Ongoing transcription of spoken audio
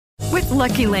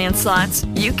Lucky Land Slots,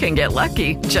 you can get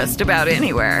lucky just about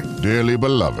anywhere. Dearly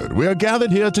beloved, we are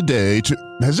gathered here today to...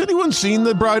 Has anyone seen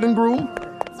the bride and groom?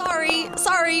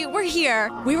 Sorry, we're here.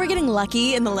 We were getting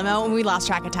lucky in the limo and we lost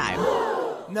track of time.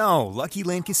 No, Lucky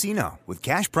Land Casino, with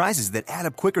cash prizes that add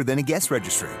up quicker than a guest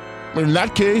registry. In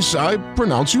that case, I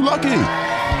pronounce you lucky.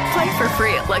 Play for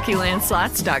free at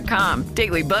LuckyLandSlots.com.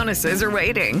 Daily bonuses are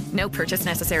waiting. No purchase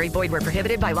necessary. Void where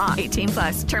prohibited by law.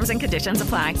 18+. Terms and conditions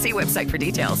apply. See website for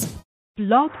details.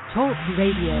 Blog Talk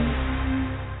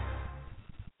Radio.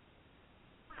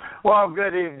 Well,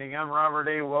 good evening. I'm Robert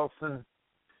A. Wilson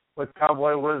with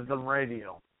Cowboy Wisdom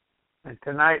Radio. And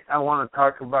tonight I want to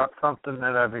talk about something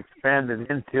that I've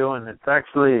expanded into, and it's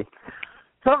actually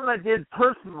something I did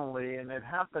personally, and it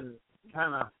happened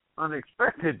kind of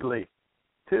unexpectedly,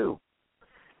 too.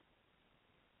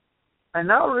 I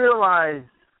now realize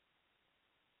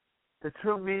the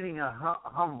true meaning of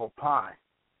humble pie.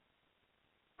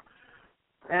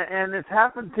 And it's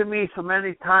happened to me so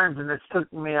many times, and it's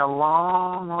took me a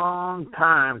long, long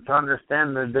time to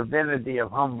understand the divinity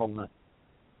of humbleness.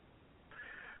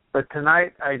 But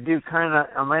tonight I do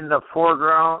I'm in the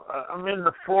foreground, I'm in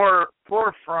the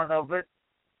forefront of it,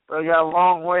 but I got a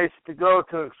long ways to go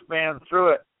to expand through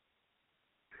it.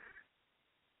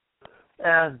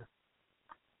 And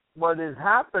what has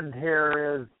happened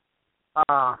here is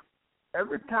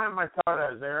every time I thought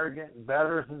I was arrogant and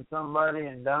better than somebody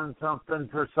and done something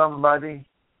for somebody,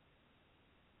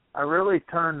 I really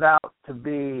turned out to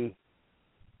be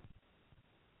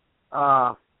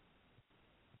I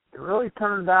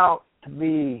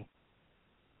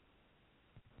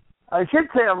should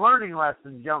say a learning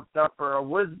lesson jumped up, or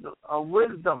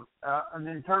an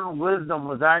internal wisdom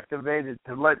was activated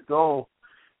to let go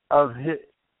of the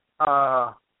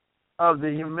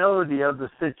humility of the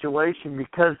situation,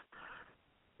 because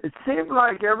it seemed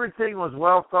like everything was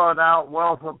well thought out,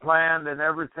 well planned and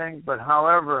everything, but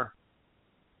however,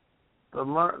 the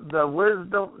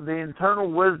wisdom, the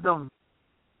internal wisdom,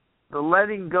 the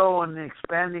letting go and the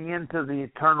expanding into the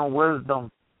eternal wisdom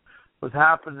was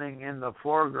happening in the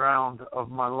foreground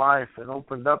of my life, and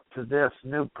opened up to this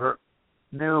the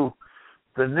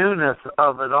newness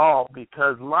of it all,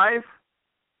 because life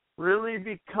really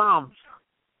becomes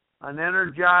an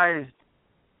energized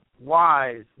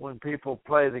wise when people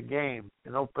play the game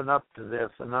and open up to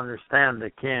this and understand they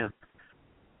can.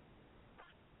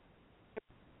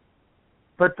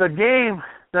 But the game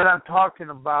that I'm talking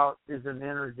about is an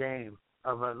inner game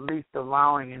of at least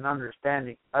allowing and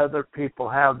understanding other people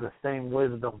have the same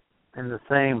wisdom and the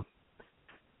same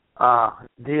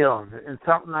deal. And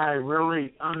something I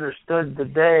really understood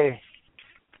today: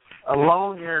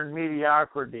 alone you're in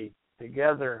mediocrity,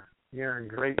 together you're in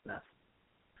greatness.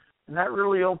 And that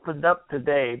really opened up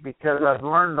today, because I've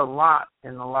learned a lot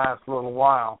in the last little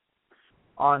while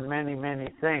on many, many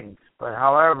things. But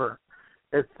however,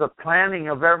 it's the planning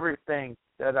of everything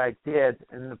that I did,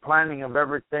 and the planning of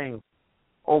everything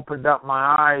opened up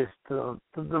my eyes to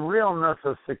the realness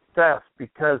of success,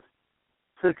 because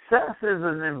success is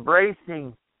an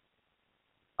embracing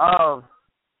of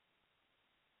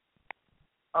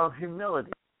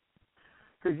humility.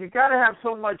 Because you got to have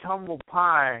so much humble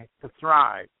pie to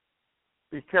thrive.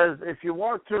 Because if you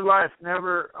walk through life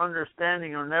never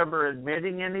understanding or never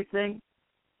admitting anything,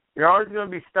 you're always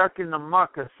going to be stuck in the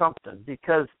muck of something.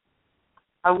 Because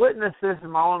I witnessed this in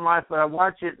my own life, but I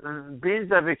watch it, and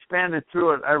being I've expanded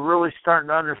through it, I'm really starting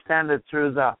to understand it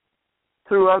through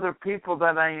other people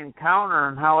that I encounter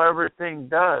and how everything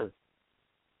does.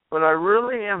 But I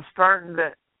really am starting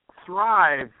to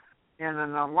thrive in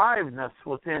an aliveness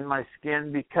within my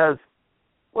skin, because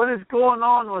what is going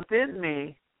on within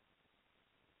me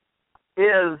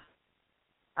is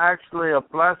actually a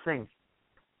blessing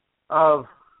of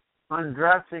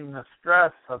undressing the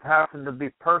stress of having to be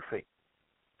perfect.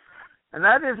 And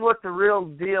that is what the real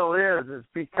deal is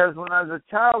because when I was a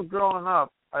child growing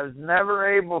up, I was never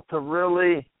able to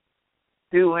really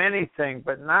do anything.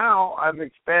 But now I've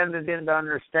expanded into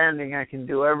understanding I can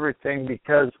do everything,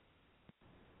 because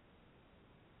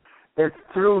it's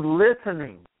through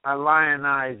listening I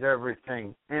lionize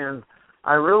everything. And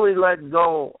I really let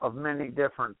go of many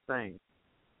different things.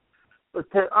 But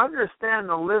to understand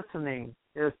the listening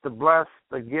is to bless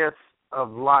the gifts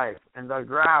of life and to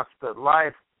grasp that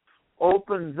life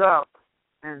opens up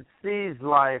and sees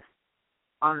life,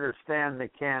 understand they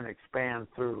can expand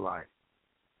through life.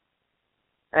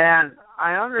 And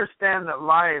I understand that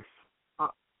life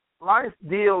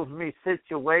deals me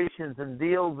situations and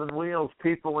deals and wheels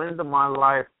people into my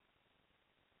life,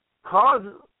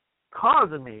 causing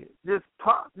me to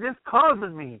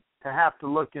have to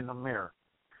look in the mirror.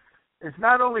 It's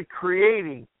not only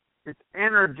creating, It's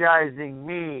energizing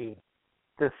me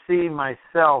to see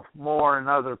myself more in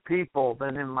other people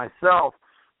than in myself.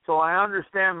 So I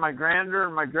understand my grandeur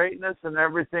and my greatness and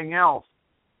everything else.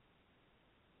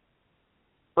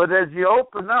 But as you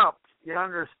open up, you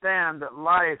understand that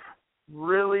life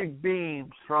really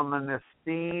beams from an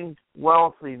esteemed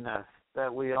wealthiness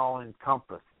that we all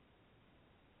encompass.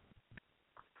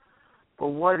 But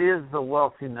what is the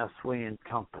wealthiness we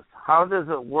encompass? How does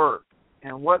it work?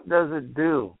 And what does it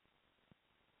do?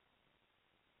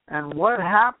 And what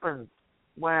happens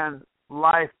when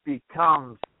life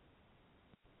becomes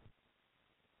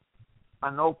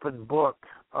an open book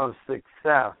of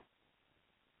success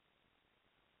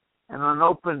and an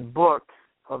open book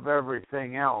of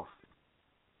everything else?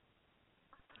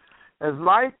 As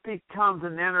life becomes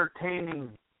an entertaining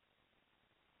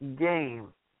game,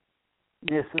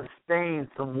 you sustain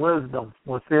some wisdom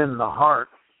within the heart.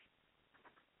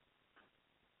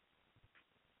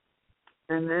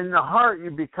 And in the heart, you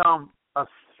become a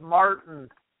smartened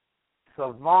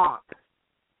savant,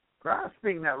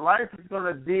 grasping that life is going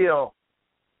to deal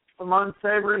some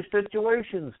unsavory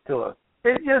situations to us.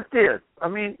 It just is. I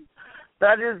mean,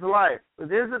 that is life.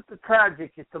 It isn't the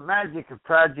tragic. It's the magic of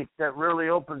tragic that really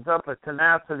opens up a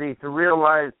tenacity to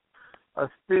realize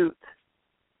astute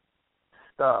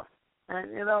stuff.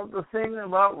 And, you know, the thing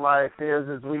about life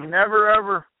is we never,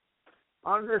 ever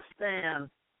understand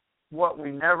what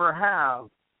we never have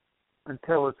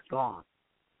until it's gone.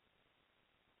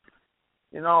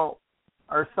 You know,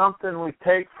 or something we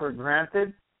take for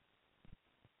granted.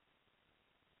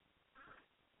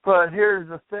 But here's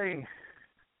the thing.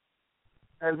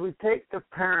 As we take the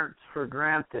parents for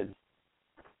granted,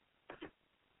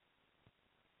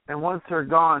 and once they're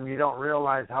gone, you don't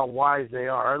realize how wise they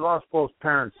are. I lost both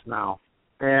parents now,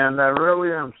 and I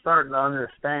really am starting to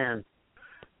understand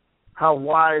how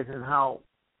wise and how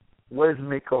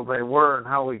whimsical they were and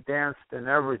how we danced and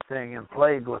everything and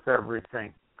played with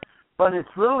everything. But it's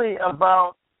really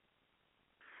about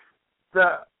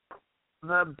the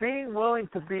being willing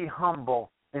to be humble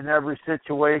in every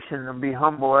situation and be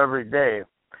humble every day.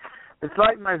 It's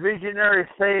like my visionary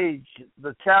sage,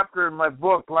 the chapter in my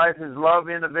book, Life is Love,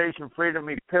 Innovation, Freedom,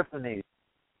 Epiphanies.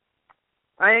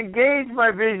 I engage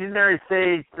my visionary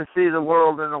sage to see the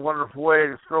world in a wonderful way,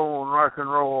 to stroll in Rock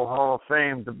and Roll Hall of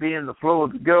Fame, to be in the flow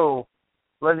of the go,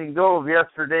 letting go of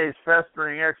yesterday's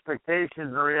festering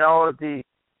expectations and reality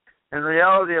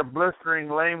of blistering,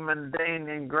 lame, mundane,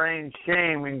 ingrained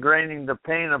shame, ingraining the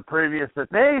pain of previous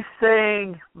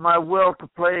naysaying my will to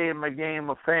play in my game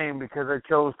of fame because I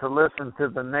chose to listen to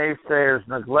the naysayers,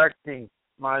 neglecting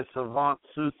my savant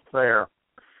soothsayer.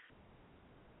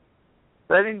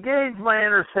 That engaged my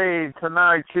inner sage, so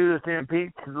now I choose to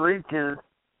impeach the leeches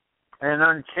and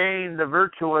unchain the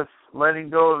virtuous, letting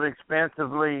go of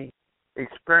expansively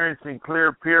experiencing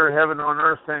clear, pure heaven on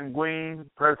earth, sanguine,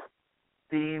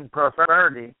 pristine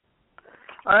prosperity.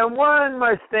 I won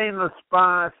my stainless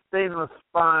spine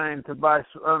by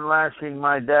unlashing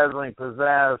my dazzling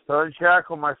pizzazz, to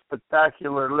unshackle my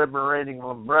spectacular, liberating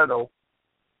libretto,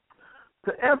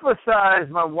 to emphasize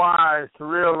my whys, to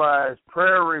realize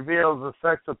prayer reveals the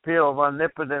sex appeal of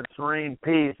omnipotent, serene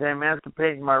peace,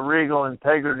 emancipating my regal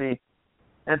integrity,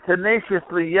 and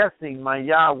tenaciously yesing my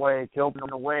Yahweh to open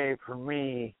the way for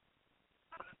me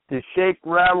to shake,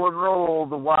 rattle, and roll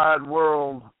the wide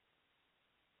world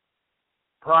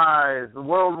prize, the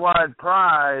worldwide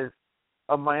prize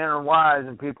of my inner wise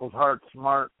and people's hearts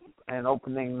smart and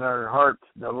opening their hearts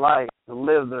delight to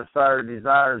live their sire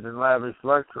desires in lavish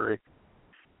luxury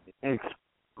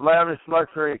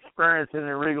experience in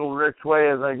a regal rich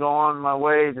way as I go on my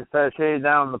way to sashay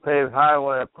down the paved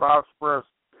highway of prosperous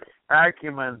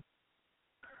acumen,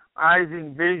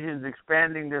 eyesing visions,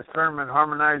 expanding discernment,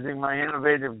 harmonizing my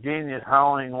innovative genius,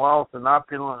 howling wealth and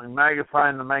opulently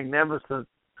magnifying the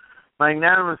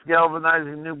magnanimous,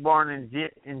 galvanizing newborn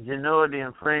ingenuity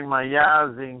and freeing my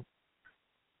yazzing,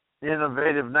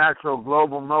 innovative, natural,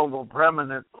 global, noble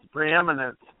preeminence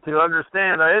to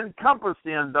understand I encompass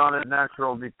the undaunted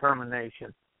natural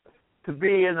determination to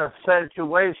be in a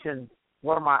situation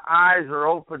where my eyes are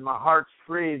open, my heart's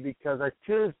free, because I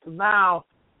choose to now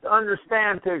to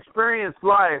understand, to experience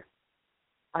life.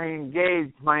 I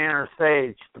engage my inner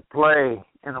sage to play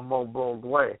in a more bold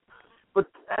way. But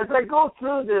as I go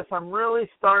through this, I'm really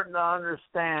starting to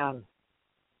understand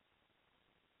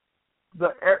the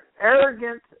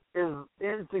arrogance is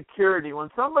insecurity. When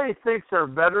somebody thinks they're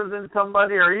better than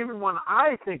somebody, or even when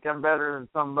I think I'm better than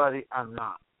somebody, I'm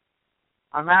not.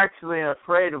 I'm actually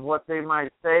afraid of what they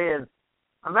might say, and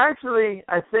I'm actually,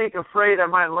 I think, afraid I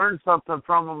might learn something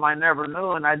from them I never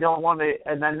knew, and I don't want to,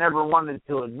 and I never wanted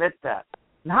to admit that.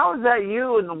 And how is that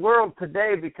you in the world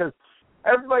today? Because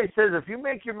everybody says if you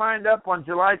make your mind up on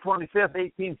July 25th,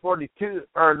 1842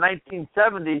 or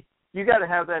 1970, you got to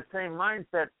have that same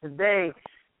mindset today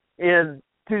in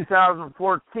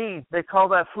 2014. They call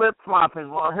that flip-flopping.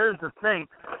 Well, here's the thing.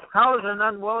 How does an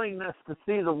unwillingness to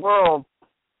see the world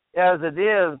as it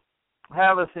is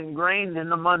have us ingrained in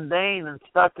the mundane and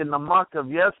stuck in the muck of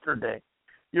yesterday?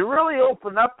 You really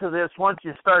open up to this once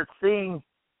you start seeing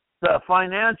the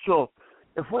financial.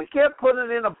 If we can't put it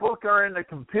in a book or in a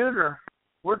computer,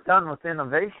 we're done with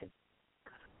innovation.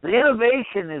 The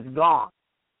innovation is gone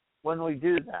when we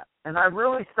do that. And I'm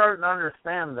really starting to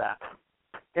understand that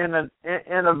in a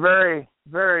very,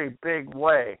 very big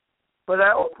way. But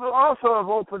I also have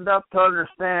opened up to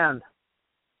understand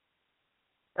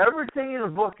everything in the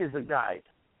book is a guide,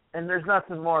 and there's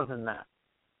nothing more than that.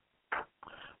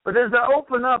 But as I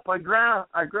open up, I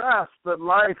grasp that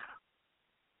life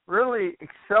really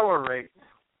accelerates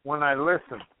when I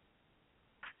listen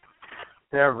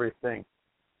to everything.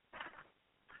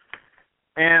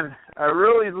 And I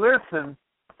really listen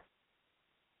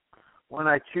when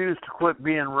I choose to quit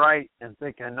being right and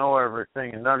think I know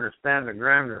everything and understand the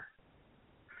grandeur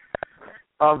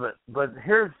of it. But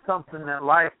here's something that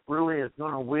life really is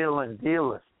going to wheel and deal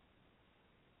with.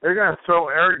 They're going to throw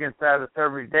arrogance at us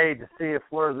every day to see if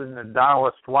we're in the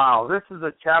Taoist wow. This is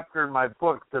a chapter in my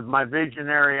book, My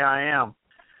Visionary I Am,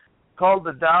 called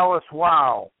the Taoist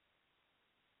wow.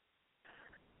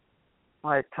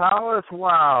 My Taoist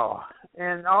wow.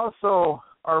 And also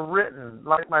are written,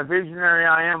 like My Visionary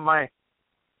I Am, my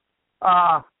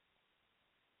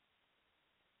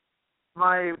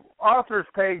author's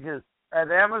pages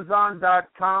at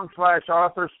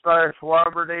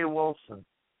Amazon.com/author/Robert A. Wilson.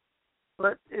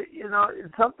 But,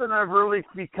 it's something I've really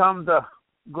become to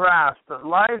grasp, that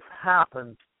life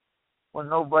happens when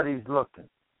nobody's looking.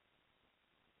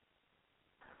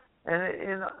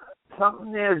 And,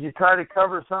 something is, you try to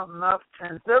cover something up,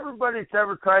 and if everybody that's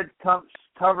ever tried to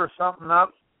cover something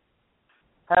up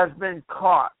has been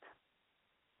caught.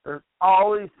 There's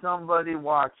always somebody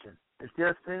watching. It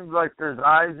just seems like there's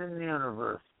eyes in the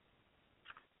universe.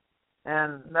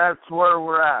 And that's where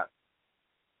we're at.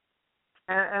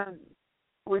 And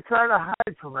we try to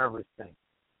hide from everything.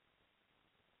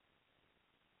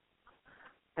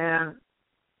 And,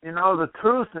 the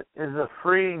truth is a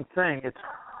freeing thing. It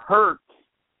hurts.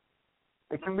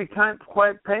 It can be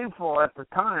quite painful at the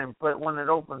time, but when it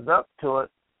opens up to it,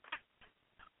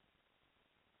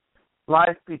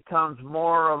 life becomes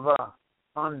more of a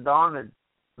undauntedness.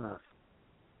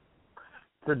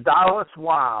 The Taoist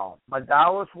wow. My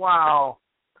Taoist wow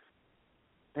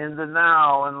in the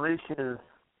now unleashes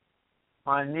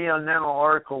my neonatal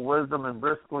oracle wisdom and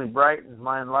briskly brightens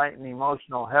my enlightened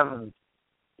emotional heavens.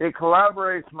 It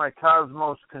collaborates my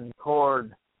cosmos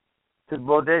concord to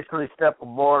bodaciously step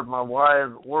aboard my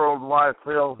wide worldwide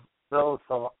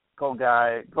philosophical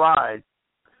glide,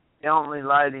 gently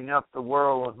lighting up the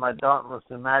world with my dauntless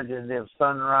imaginative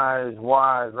sunrise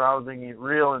wise, rousing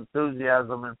real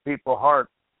enthusiasm in people's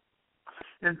hearts,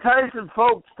 enticing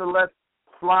folks to let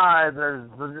fly their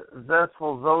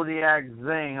zestful zodiac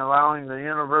zing, allowing the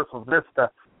universal vista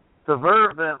to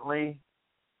fervently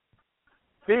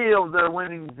feel their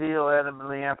winning zeal,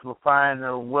 adamantly amplifying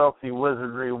their wealthy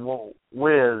wizardry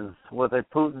whiz with a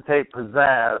potentate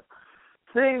pizzazz,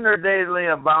 seeing their daily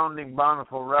abounding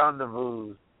bountiful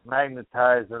rendezvous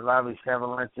magnetize their lavish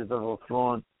avalanches of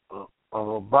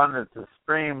abundance to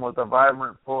stream with a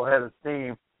vibrant full head of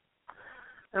steam,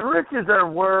 enriches their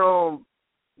world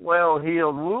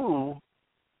well-heeled woo,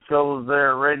 shows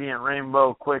their radiant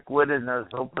rainbow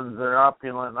quick-wittedness, opens their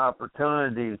opulent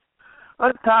opportunities,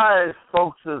 unties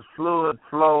folks' fluid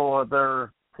flow of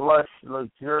their flush,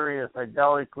 luxurious,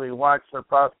 idyllically watch their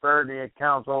prosperity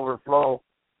accounts overflow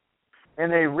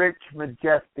in a rich,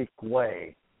 majestic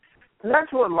way. And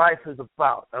that's what life is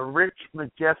about, a rich,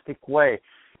 majestic way.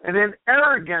 And in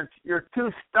arrogance, you're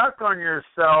too stuck on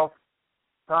yourself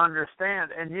to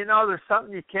understand. And there's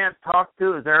something you can't talk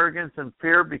to is arrogance and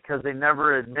fear, because they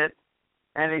never admit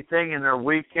anything and they're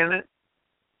weak in it.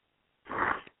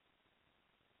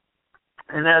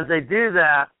 And as they do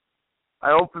that,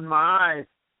 I open my eyes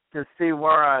to see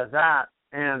where I was at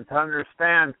and to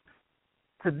understand,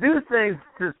 to do things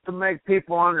just to make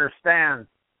people understand.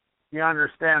 You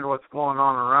understand what's going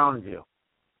on around you.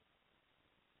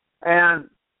 And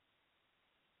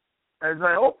as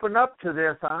I open up to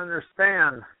this, I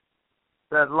understand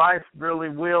that life really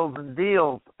wheels and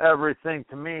deals everything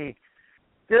to me,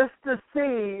 just to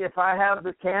see if I have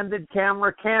the candid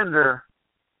camera candor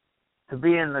to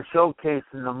be in the showcase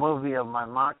in the movie of my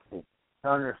Moxie, to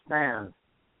understand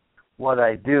what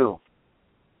I do.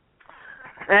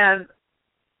 And,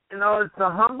 it's the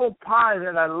humble pie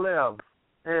that I live.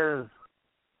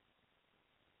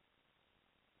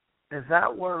 Is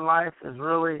that where life is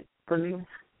really happening?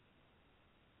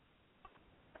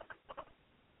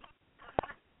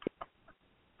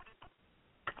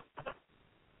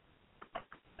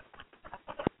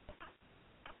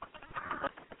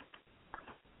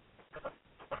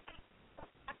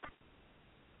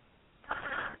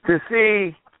 To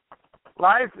see,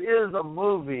 life is a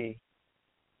movie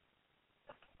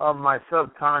of my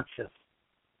subconscious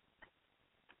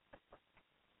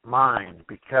mind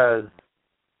because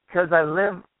I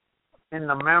live in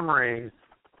the memories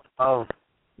of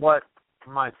what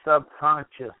my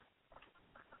subconscious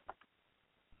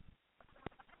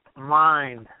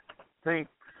mind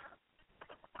thinks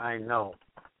I know.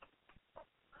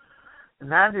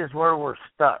 And that is where we're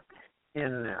stuck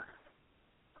in this.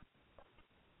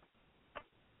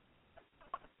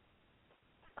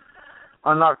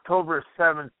 On October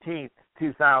 17th,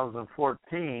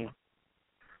 2014,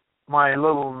 my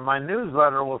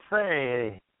newsletter will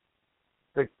say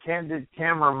the candid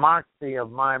camera moxie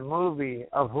of my movie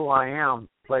of who I am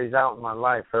plays out in my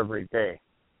life every day.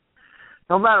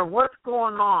 No matter what's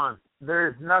going on,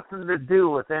 there's nothing to do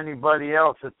with anybody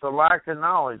else. It's a lack of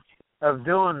knowledge of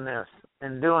doing this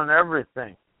and doing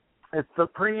everything. It's the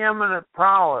preeminent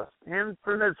prowess.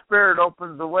 Infinite Spirit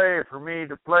opens the way for me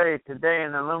to play today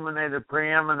an illuminated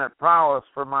preeminent prowess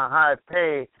for my high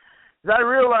pay. As I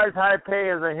realize high pay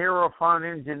is a hero found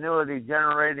ingenuity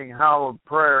generating hallowed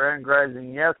prayer and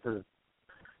grazing yeses.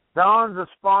 Dawns a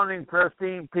spawning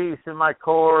pristine peace in my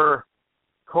corridors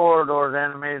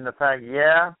animating the fact,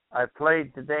 I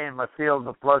played today in my field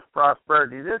of plush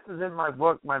prosperity. This is in my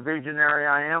book, My Visionary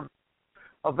I Am,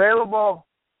 available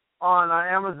on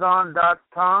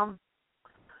Amazon.com,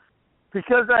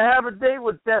 because I have a date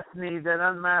with destiny that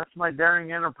unmasks my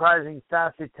daring, enterprising,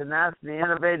 sassy tenacity,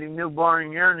 innovating, new,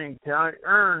 boring yearning to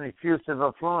earn effusive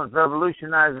affluence,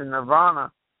 revolutionizing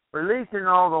nirvana, releasing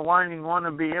all the whining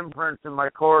wannabe imprints in my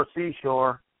core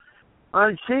seashore,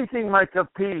 unsheathing my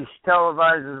capiche,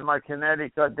 televises my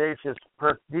kinetic, audacious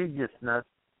prestigiousness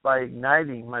by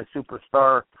igniting my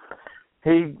superstar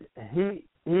hegemony,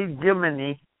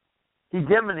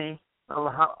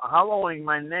 hollowing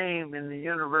my name in the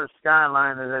universe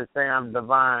skyline as I say I'm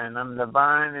divine. I'm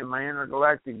divine in my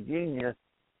intergalactic genius,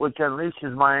 which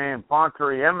unleashes my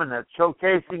infantry eminence,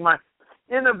 showcasing my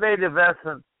innovative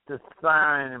essence to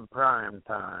shine in prime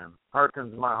time.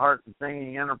 Hearkens my heart to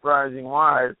singing, enterprising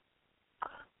wise,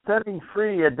 setting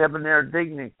free a debonair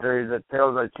dignitary that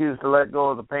tells I choose to let go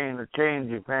of the pain of change,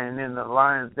 pain in the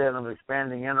lion's den of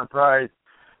expanding enterprise,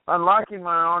 unlocking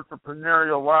my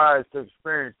entrepreneurial wise to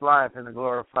experience life in a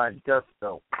glorified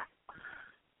gusto.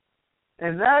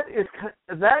 And that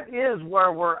is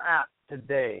where we're at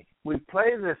today. We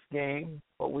play this game,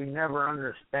 but we never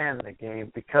understand the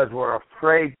game because we're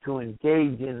afraid to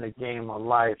engage in the game of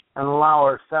life and allow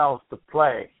ourselves to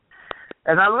play.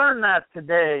 And I learned that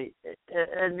today.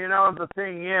 And the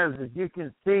thing is you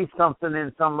can see something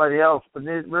in somebody else, but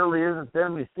it really isn't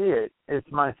them you see it.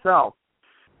 It's myself.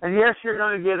 And yes, you're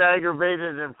going to get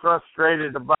aggravated and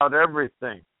frustrated about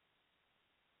everything.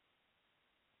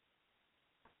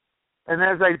 And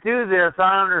as I do this,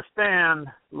 I understand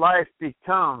life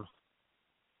becomes.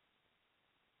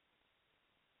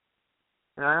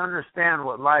 And I understand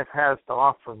what life has to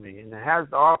offer me. And it has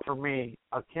to offer me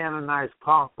a canonized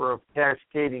coffer of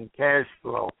cascading cash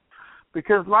flow.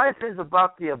 Because life is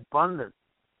about the abundance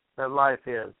that life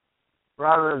is,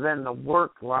 rather than the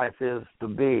work life is to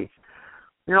be.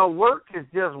 Work is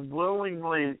just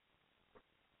willingly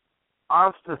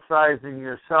ostracizing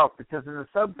yourself, because in the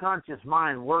subconscious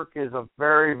mind, work is a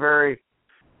very, very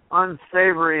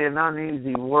unsavory and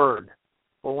uneasy word.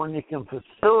 But when you can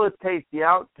facilitate the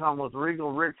outcome with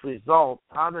regal, rich results,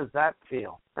 how does that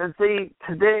feel? And see,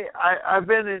 today I've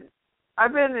been in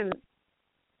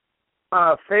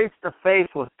face to face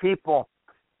with people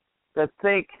that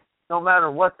think no matter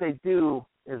what they do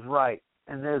is right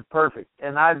and is perfect.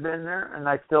 And I've been there, and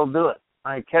I still do it.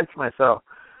 I catch myself.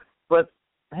 But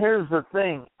here's the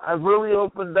thing. I've really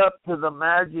opened up to the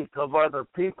magic of other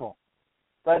people,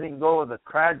 letting go of the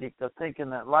tragic of thinking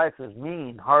that life is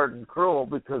mean, hard, and cruel,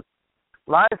 because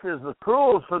life is the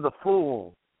cruel for the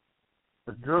fools.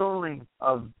 The drooling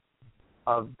of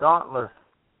dauntless,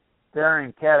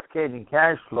 daring, cascading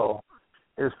cash flow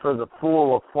is for the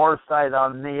fool of foresight,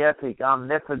 omnific,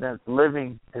 omnipotence,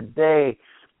 living today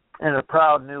in a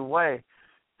proud new way.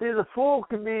 See, the fool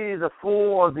can be the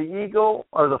fool of the ego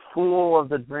or the fool of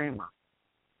the dreamer.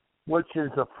 Which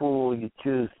is the fool you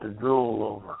choose to drool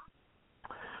over?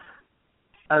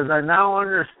 As I now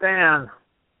understand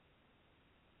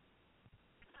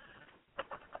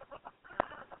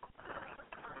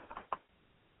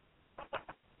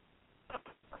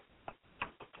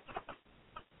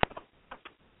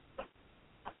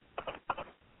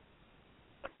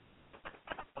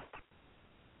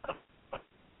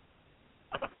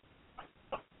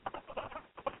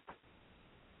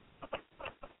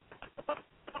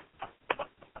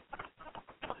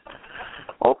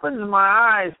opens my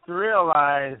eyes to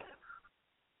realize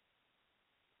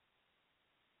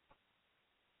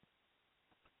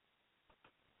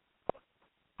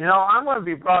I'm going to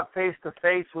be brought face to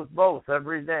face with both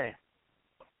every day.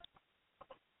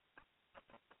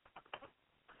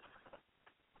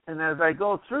 And as I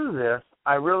go through this,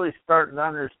 I really start to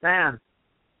understand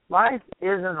life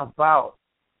isn't about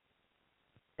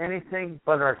anything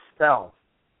but ourselves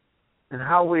and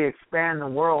how we expand the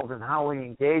world and how we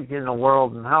engage in the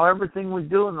world and how everything we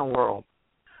do in the world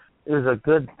is a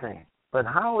good thing. But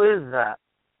how is that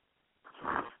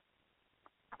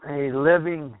a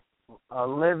living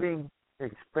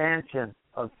expansion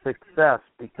of success?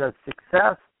 Because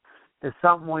success is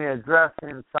something we address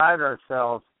inside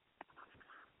ourselves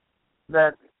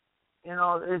that,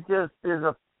 it just is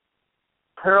a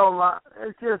parallel,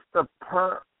 it's just a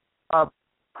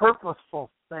purposeful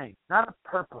thing, not a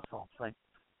purposeful thing,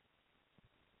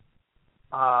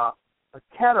 a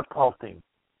catapulting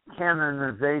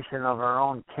canonization of our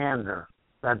own candor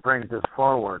that brings us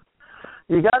forward.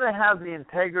 You got to have the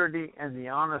integrity and the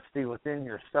honesty within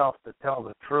yourself to tell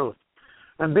the truth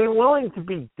and be willing to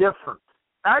be different.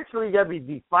 Actually, you got to be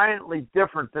defiantly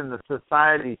different than the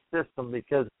society system,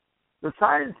 because the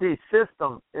society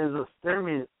system is a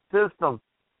system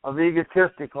of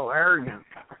egotistical arrogance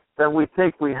that we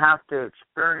think we have to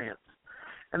experience.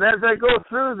 And as I go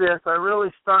through this, I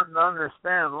really start to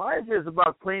understand life is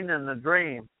about cleaning the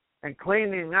dream and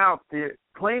cleaning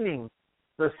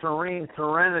the serene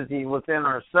serenity within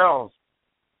ourselves.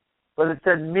 But it's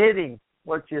admitting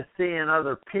what you see in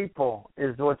other people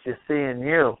is what you see in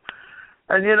you.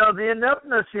 And, the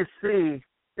ineptness you see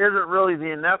isn't really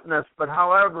the ineptness, but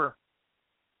however,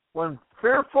 when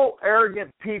fearful,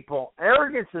 arrogant people,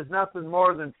 arrogance is nothing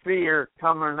more than fear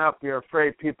coming up. You're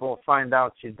afraid people will find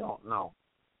out you don't know.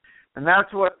 And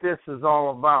that's what this is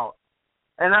all about.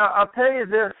 And I'll tell you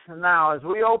this now, as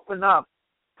we open up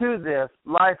to this,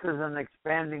 life is an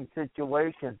expanding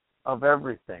situation of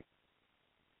everything.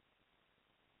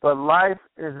 But life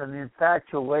is an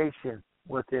infatuation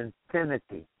with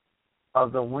infinity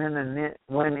of the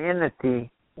winninity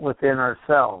within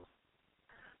ourselves.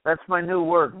 That's my new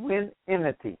word,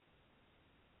 winninity.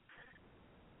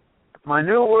 My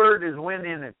new word is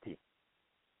winninity.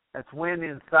 That's win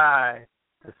inside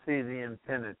to see the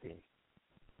infinity.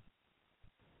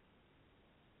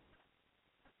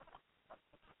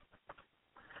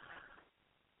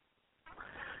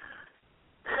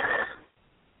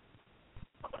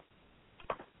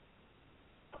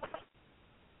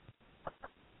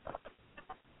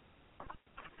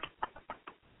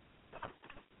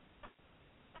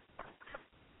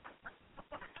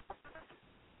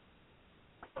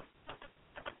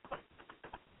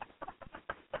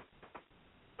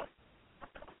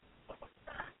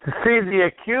 To see the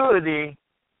acuity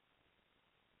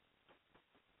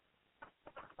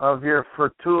of your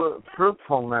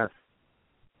fruitfulness,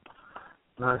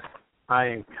 I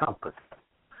encompass.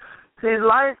 See,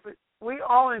 life, we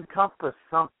all encompass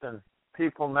something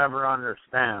people never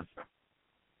understand.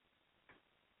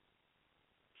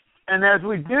 And as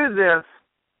we do this,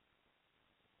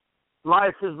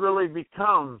 life has really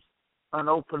becomes an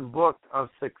open book of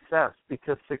success,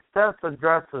 because success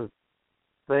addresses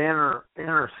the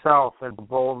inner self in a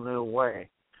bold new way.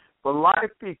 But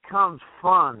life becomes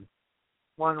fun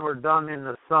when we're done in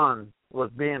the sun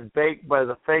with being baked by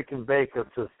the fake and bake of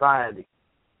society.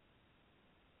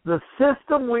 The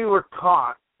system we were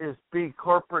taught is be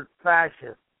corporate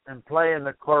fascist and play in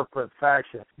the corporate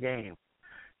fascist game.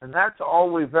 And that's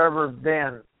all we've ever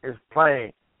been, is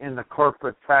play in the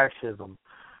corporate fascism.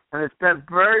 And it's been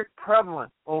very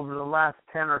prevalent over the last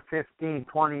 10 or 15,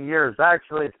 20 years.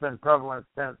 Actually, it's been prevalent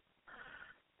since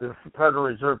the Federal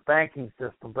Reserve banking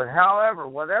system. But however,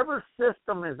 whatever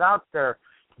system is out there,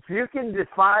 if you can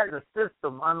defy the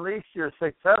system, unleash your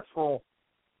successful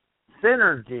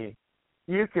synergy,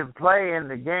 you can play in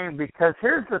the game. Because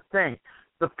here's the thing.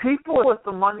 The people with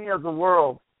the money of the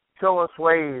world show us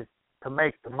ways to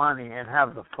make the money and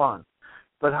have the fun.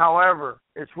 But however,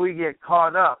 it's we get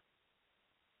caught up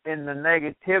in the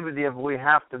negativity of we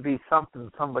have to be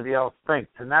something somebody else thinks.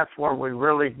 And that's where we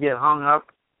really get hung up.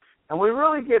 And we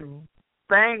really get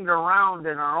banged around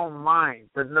in our own minds.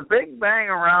 And the big bang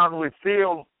around we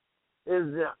feel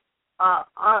is the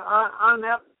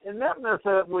ineptness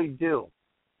that we do.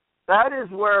 That is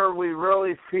where we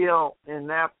really feel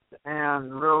inept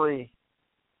and really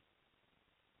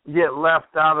get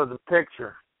left out of the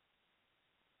picture.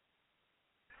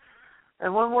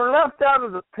 And when we're left out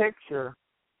of the picture,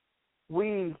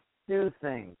 we do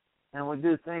things, and we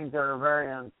do things that are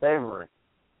very unsavory.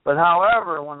 But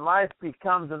however, when life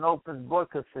becomes an open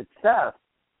book of success,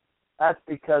 That's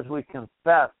because we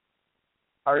confess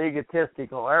our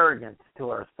egotistical arrogance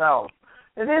to ourselves.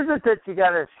 It isn't that you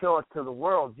got to show it to the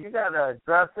world. You got to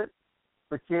address it,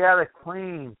 but you got to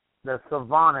clean the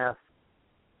savant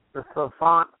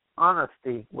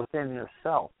honesty within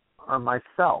yourself or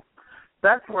myself.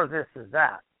 That's where this is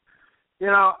at. You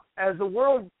know, as the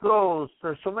world goes,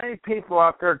 there's so many people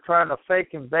out there trying to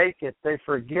fake and bake it, they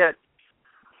forget.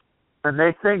 And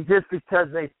they think just because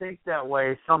they think that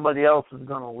way, somebody else is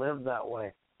going to live that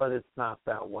way. But it's not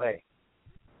that way.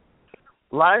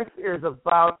 Life is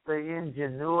about the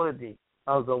ingenuity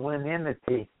of the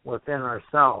winninity within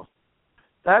ourselves.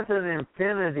 That's an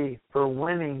infinity for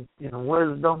winning in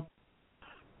wisdom,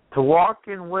 to walk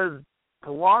in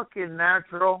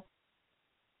natural,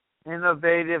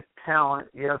 innovative talent,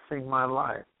 yesing my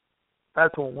life.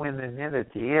 That's what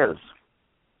winninity is.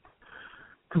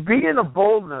 To be in a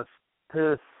boldness,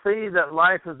 to see that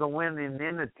life is a winning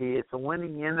entity, it's a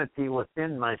winning entity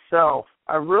within myself,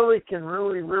 I really can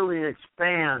really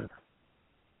expand.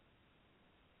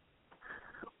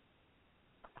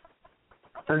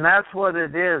 And that's what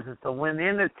it is. It's a winning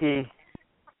entity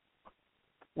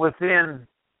within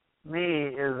me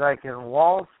is I can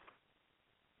walk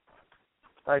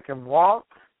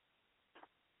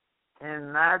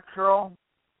in natural,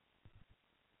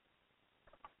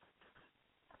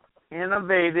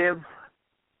 innovative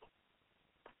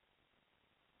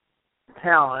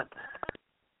talent,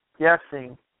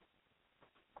 guessing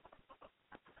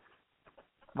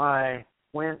my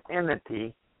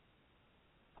entity.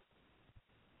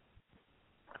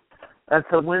 That's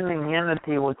a winning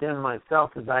entity within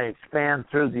myself as I expand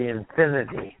through the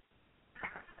infinity.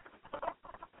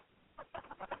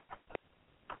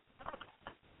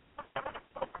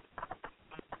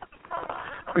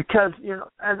 Because, you know,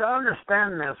 as I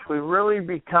understand this, we really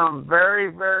become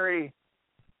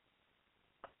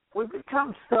we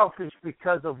become selfish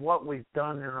because of what we've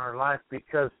done in our life,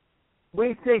 because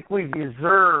we think we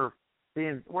deserve,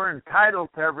 we're entitled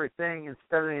to everything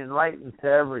instead of enlightened to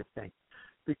everything.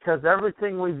 Because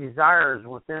everything we desire is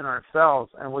within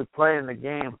ourselves, and we play in the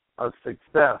game of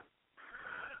success.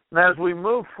 And as we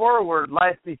move forward,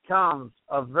 life becomes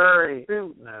an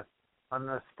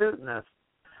astuteness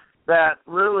that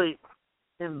really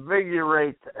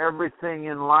invigorates everything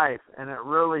in life, and it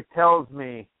really tells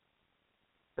me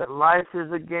that life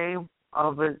is a game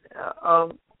of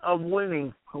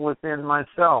winning within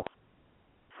myself.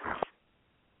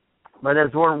 But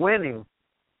as we're winning,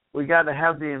 we got to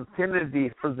have the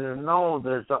infinity for the know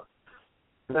there's the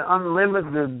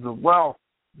unlimited wealth,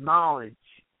 knowledge,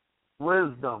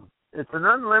 wisdom. It's an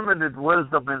unlimited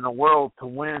wisdom in the world to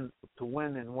win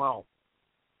in wealth.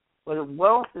 But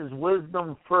wealth is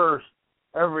wisdom first.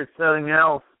 Everything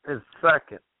else is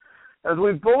second. As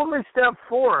we boldly step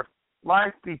forth,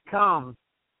 life becomes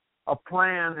a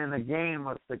plan and a game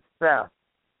of success.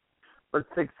 But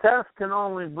success can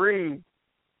only breed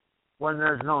when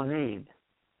there's no need.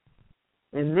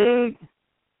 In need,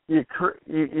 you're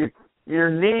in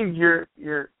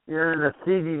the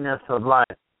seediness of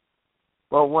life.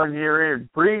 But when you're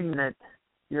breeding it,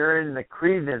 you're in the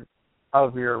credence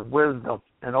of your wisdom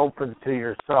and open to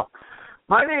yourself.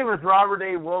 My name is Robert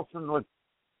A. Wilson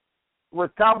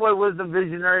with Cowboy Wisdom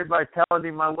Visionary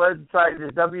Vitality. My website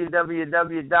is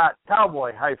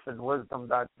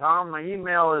www.cowboy-wisdom.com. My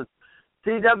email is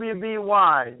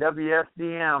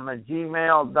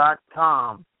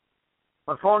cwbywsdm@gmail.com.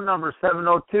 My phone number is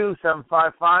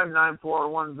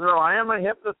 702-755-9410. I am a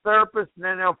hypnotherapist and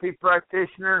NLP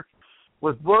practitioner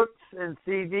with books and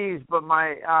CDs, but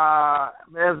my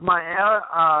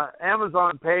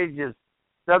Amazon page is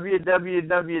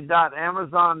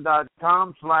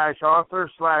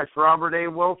www.amazon.com/author/Robert A.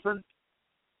 Wilson.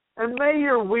 And may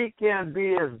your weekend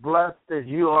be as blessed as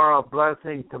you are a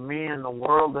blessing to me and the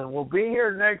world. And we'll be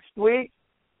here next week,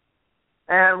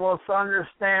 and we'll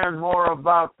understand more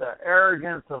about the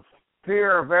arrogance of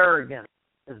fear of arrogance.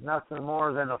 Is nothing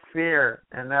more than a fear,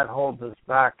 and that holds us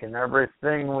back in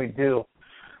everything we do.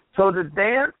 So to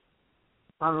dance,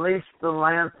 unleash the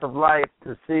lance of light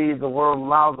to see the world,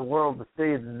 allow the world to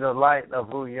see the light of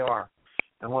who you are.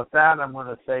 And with that, I'm going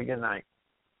to say goodnight.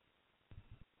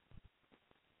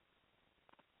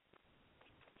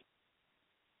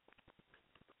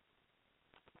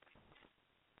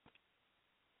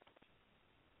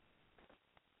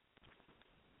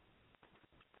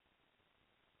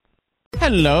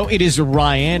 Hello, it is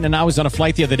Ryan, and I was on a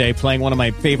flight the other day playing one of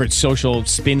my favorite social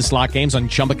spin slot games on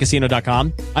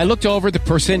ChumbaCasino.com. I looked over at the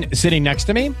person sitting next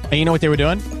to me, and you know what they were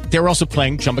doing? They were also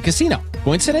playing Chumba Casino.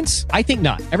 Coincidence? I think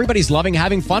not. Everybody's loving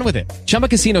having fun with it. Chumba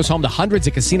Casino is home to hundreds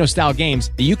of casino-style games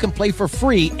that you can play for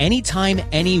free anytime,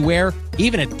 anywhere,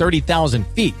 even at 30,000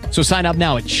 feet. So sign up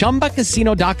now at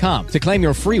ChumbaCasino.com to claim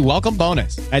your free welcome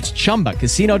bonus. That's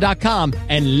ChumbaCasino.com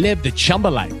and live the Chumba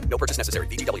life. No purchase necessary.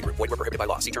 VGW Group. Void where prohibited by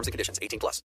law. See terms and conditions. 18+.